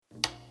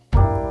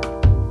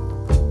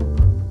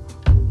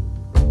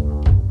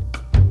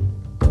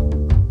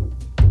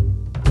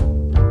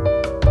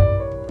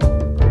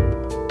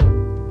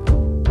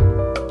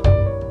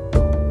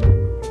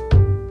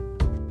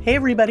Hey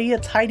everybody,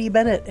 it's Heidi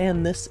Bennett,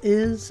 and this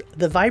is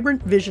the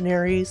Vibrant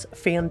Visionaries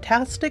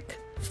Fantastic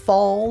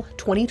Fall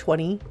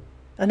 2020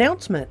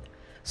 announcement.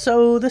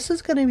 So this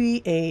is going to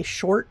be a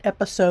short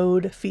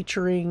episode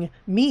featuring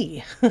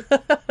me.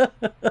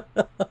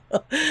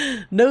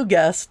 No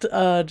guest,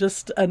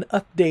 just an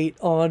update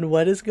on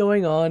what is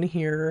going on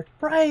here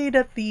right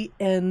at the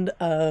end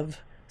of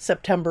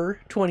September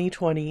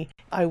 2020.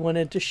 I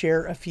wanted to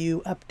share a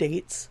few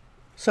updates.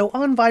 So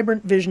on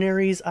Vibrant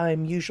Visionaries,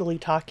 I'm usually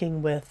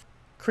talking with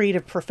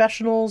creative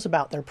professionals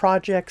about their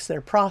projects,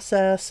 their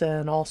process,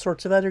 and all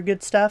sorts of other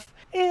good stuff.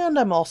 And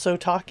I'm also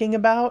talking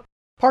about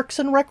parks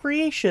and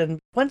recreation.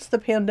 Once the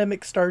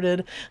pandemic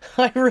started,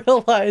 I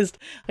realized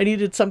I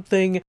needed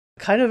something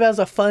kind of as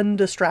a fun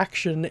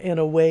distraction and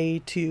a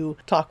way to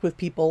talk with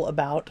people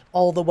about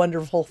all the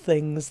wonderful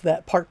things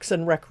that parks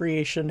and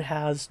recreation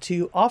has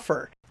to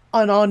offer.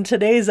 And on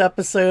today's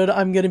episode,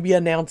 I'm going to be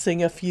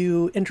announcing a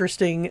few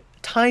interesting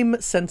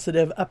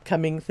time-sensitive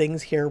upcoming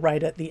things here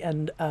right at the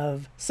end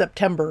of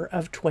September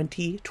of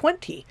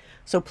 2020.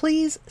 So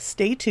please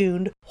stay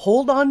tuned.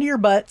 Hold on to your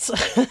butts.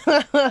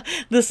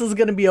 This is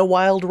going to be a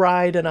wild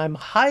ride, and I'm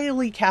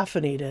highly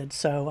caffeinated,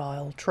 so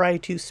I'll try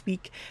to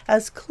speak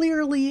as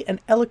clearly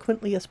and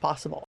eloquently as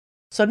possible.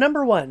 So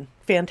number one,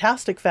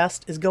 Fantastic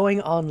Fest is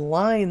going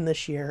online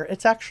this year.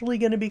 It's actually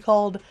going to be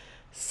called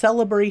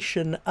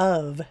Celebration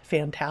of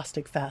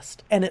Fantastic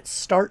Fest, and it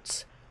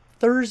starts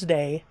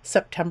Thursday,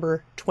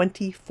 September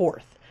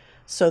 24th.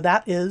 So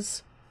that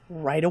is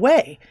right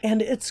away,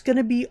 and it's going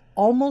to be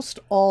almost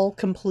all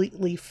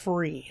completely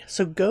free.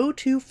 So go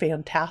to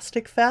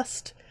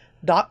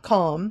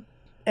fantasticfest.com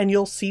and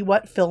you'll see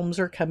what films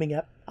are coming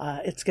up.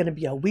 It's going to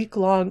be a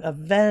week-long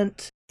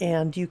event,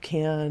 and you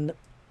can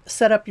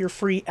set up your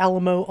free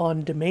Alamo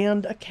On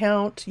Demand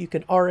account. You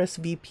can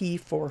RSVP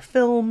for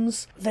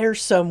films.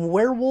 There's some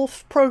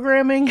werewolf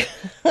programming.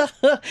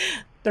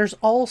 There's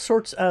all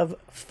sorts of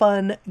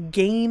fun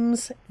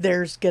games.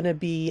 There's going to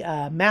be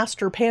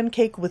Master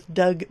Pancake with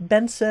Doug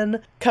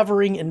Benson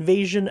covering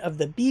Invasion of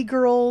the Bee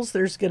Girls.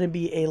 There's going to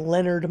be a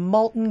Leonard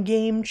Maltin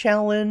game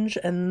challenge,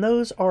 and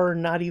those are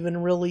not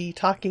even really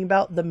talking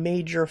about the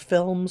major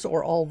films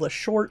or all the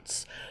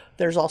shorts.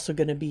 There's also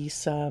going to be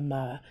some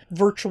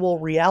virtual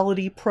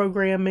reality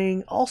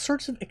programming, all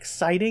sorts of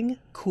exciting,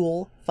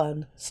 cool,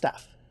 fun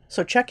stuff.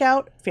 So check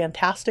out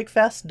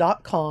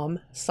fantasticfest.com,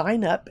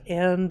 sign up,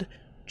 and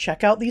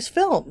check out these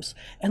films.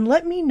 And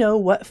let me know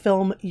what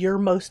film you're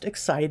most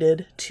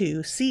excited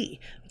to see,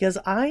 because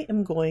I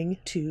am going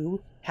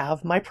to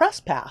have my press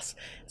pass.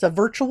 It's a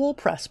virtual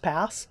press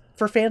pass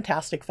for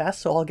Fantastic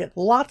Fest, so I'll get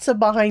lots of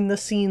behind the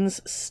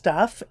scenes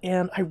stuff,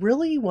 and I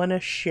really want to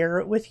share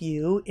it with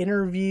you.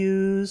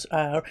 Interviews,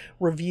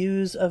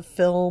 reviews of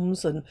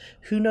films, and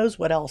who knows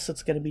what else.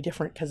 It's going to be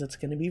different because it's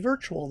going to be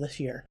virtual this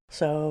year.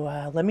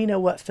 So let me know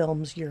what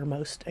films you're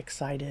most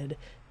excited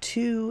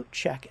to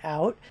check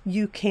out.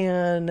 You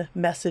can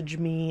message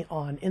me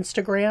on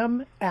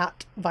Instagram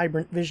at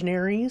Vibrant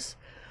Visionaries,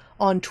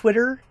 on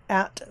Twitter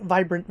at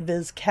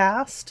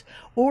VibrantVizCast,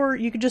 or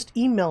you could just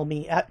email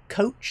me at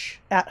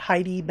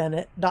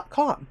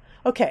coach@HeidiBennett.com.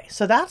 Okay,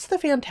 so that's the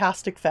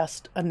Fantastic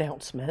Fest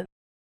announcement.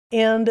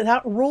 And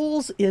that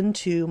rolls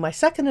into my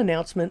second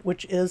announcement,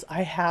 which is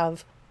I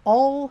have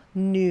all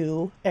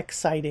new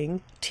exciting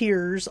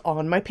tiers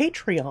on my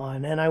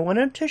Patreon, and I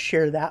wanted to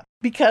share that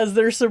because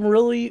there's some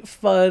really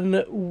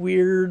fun,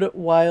 weird,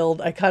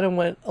 wild, I kind of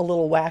went a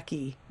little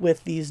wacky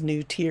with these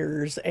new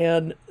tiers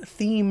and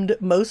themed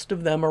most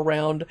of them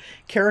around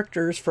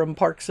characters from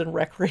Parks and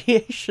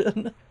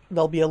Recreation.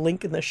 There'll be a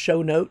link in the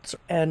show notes,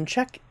 and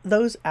check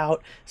those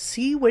out.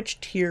 See which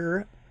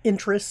tier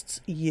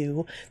interests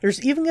you.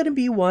 There's even going to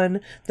be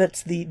one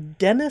that's the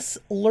Dennis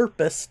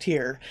Lurpus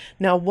tier.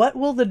 Now, what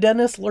will the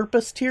Dennis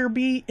Lurpus tier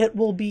be? It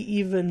will be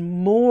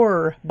even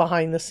more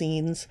behind the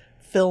scenes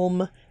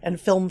film and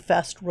film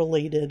fest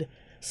related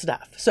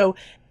stuff. So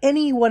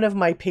any one of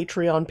my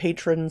Patreon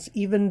patrons,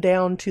 even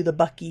down to the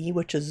Bucky,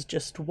 which is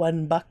just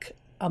 $1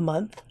 a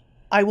month,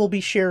 I will be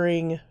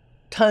sharing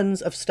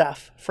tons of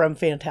stuff from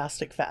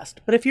Fantastic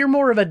Fest. But if you're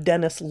more of a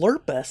Dennis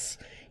Lurpus,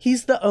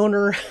 he's the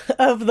owner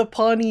of the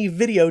Pawnee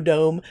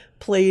Videodome,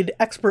 played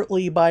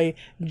expertly by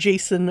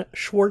Jason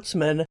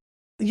Schwartzman.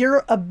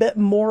 You're a bit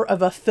more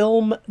of a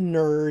film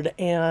nerd,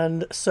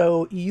 and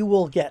so you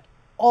will get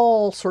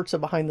all sorts of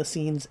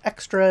behind-the-scenes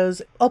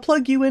extras. I'll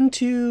plug you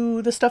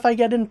into the stuff I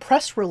get in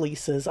press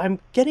releases. I'm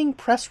getting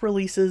press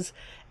releases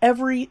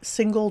every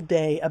single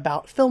day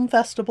about film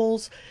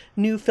festivals,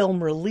 new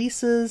film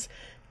releases,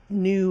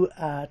 new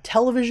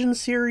television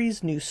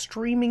series, new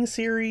streaming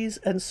series.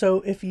 And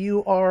so if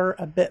you are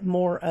a bit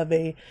more of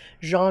a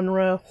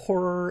genre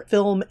horror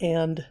film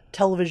and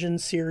television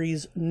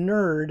series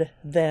nerd,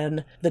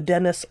 then the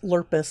Dennis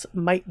Lurpus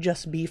might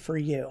just be for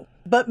you.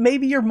 But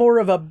maybe you're more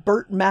of a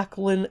Burt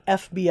Macklin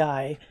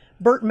FBI.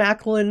 Burt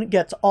Macklin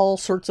gets all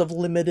sorts of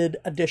limited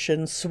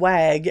edition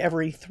swag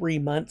every 3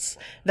 months.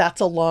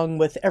 That's along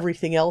with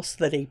everything else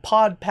that a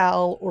Pod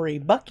Pal or a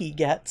Bucky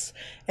gets.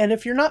 And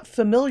if you're not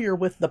familiar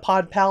with the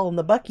Pod Pal and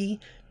the Bucky,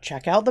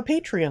 check out the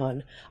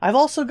Patreon. I've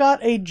also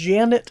got a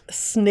Janet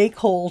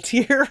Snakehole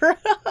tier.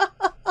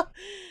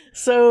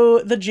 So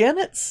the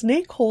Janet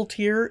Snakehole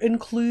tier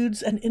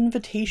includes an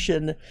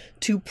invitation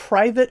to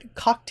private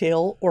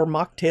cocktail or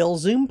mocktail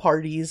Zoom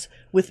parties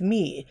with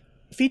me,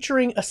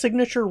 featuring a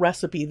signature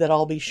recipe that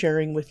I'll be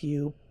sharing with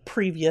you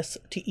previous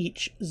to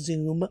each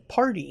Zoom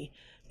party.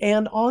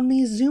 And on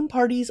these Zoom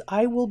parties,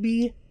 I will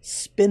be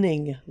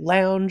spinning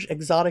lounge,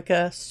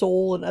 exotica,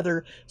 soul, and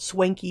other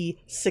swanky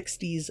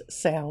 60s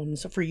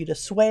sounds for you to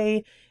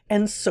sway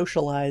and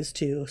socialize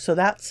to. So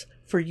that's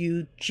for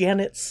you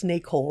Janet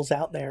Snakeholes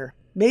out there.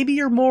 Maybe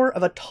you're more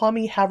of a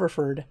Tommy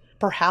Haverford.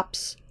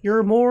 Perhaps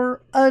you're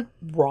more a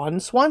Ron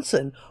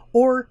Swanson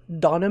or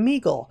Donna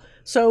Meagle.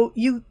 So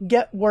you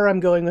get where I'm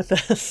going with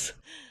this.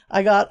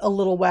 I got a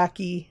little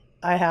wacky.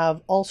 I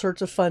have all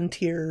sorts of fun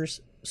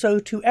tiers. So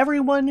to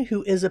everyone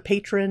who is a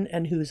patron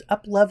and who's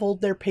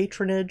up-leveled their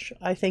patronage,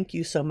 I thank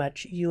you so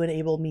much. You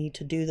enable me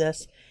to do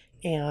this,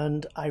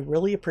 and I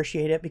really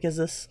appreciate it because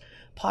this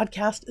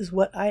podcast is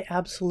what I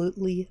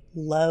absolutely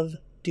love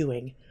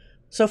doing.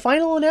 So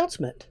final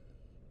announcement.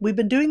 We've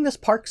been doing this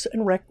Parks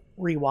and Rec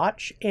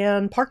rewatch,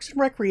 and Parks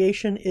and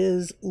Recreation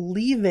is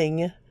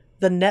leaving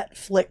the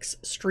Netflix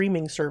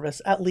streaming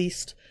service, at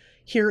least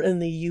here in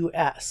the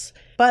US.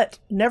 But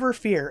never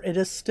fear, it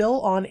is still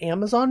on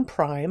Amazon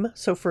Prime.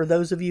 So for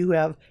those of you who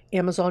have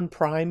Amazon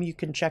Prime, you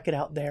can check it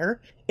out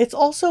there. It's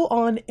also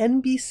on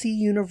NBC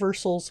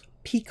Universal's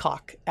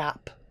Peacock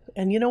app.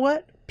 And you know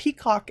what?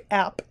 Peacock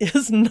app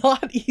is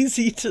not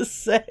easy to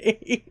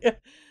say.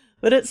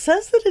 But it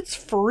says that it's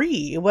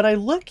free. When I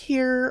look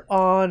here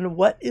on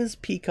what is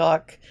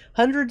Peacock,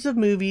 hundreds of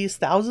movies,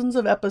 thousands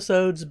of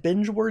episodes,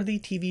 binge-worthy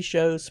TV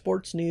shows,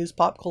 sports news,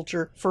 pop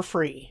culture for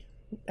free.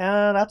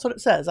 That's what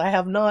it says. I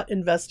have not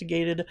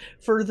investigated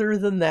further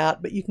than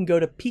that, but you can go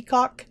to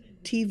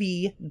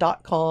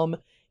peacocktv.com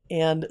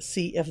and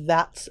see if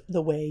that's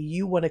the way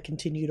you want to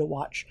continue to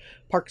watch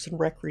Parks and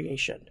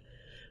Recreation.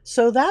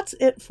 So that's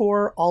it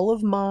for all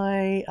of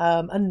my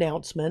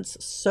announcements.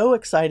 So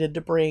excited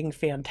to bring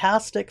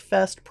Fantastic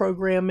Fest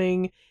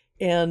programming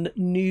and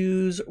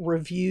news,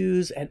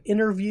 reviews, and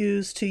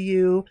interviews to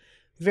you.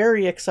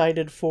 Very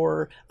excited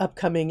for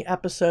upcoming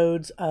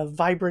episodes of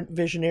Vibrant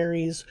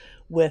Visionaries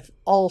with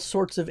all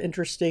sorts of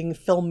interesting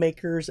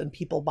filmmakers and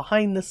people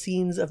behind the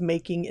scenes of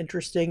making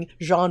interesting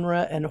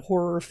genre and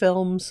horror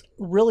films.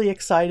 Really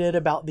excited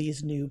about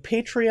these new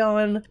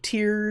Patreon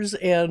tiers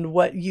and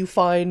what you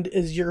find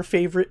is your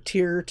favorite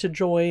tier to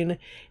join.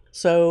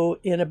 So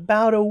in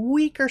about a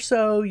week or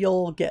so,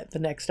 you'll get the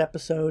next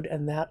episode,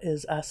 and that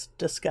is us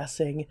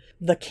discussing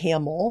The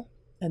Camel.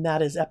 And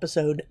that is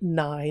episode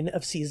 9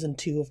 of season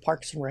 2 of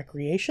Parks and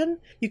Recreation.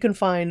 You can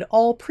find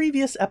all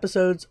previous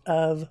episodes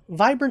of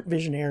Vibrant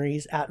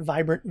Visionaries at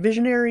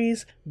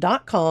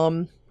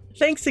vibrantvisionaries.com.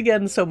 Thanks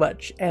again so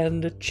much,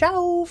 and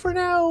ciao for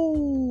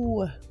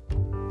now!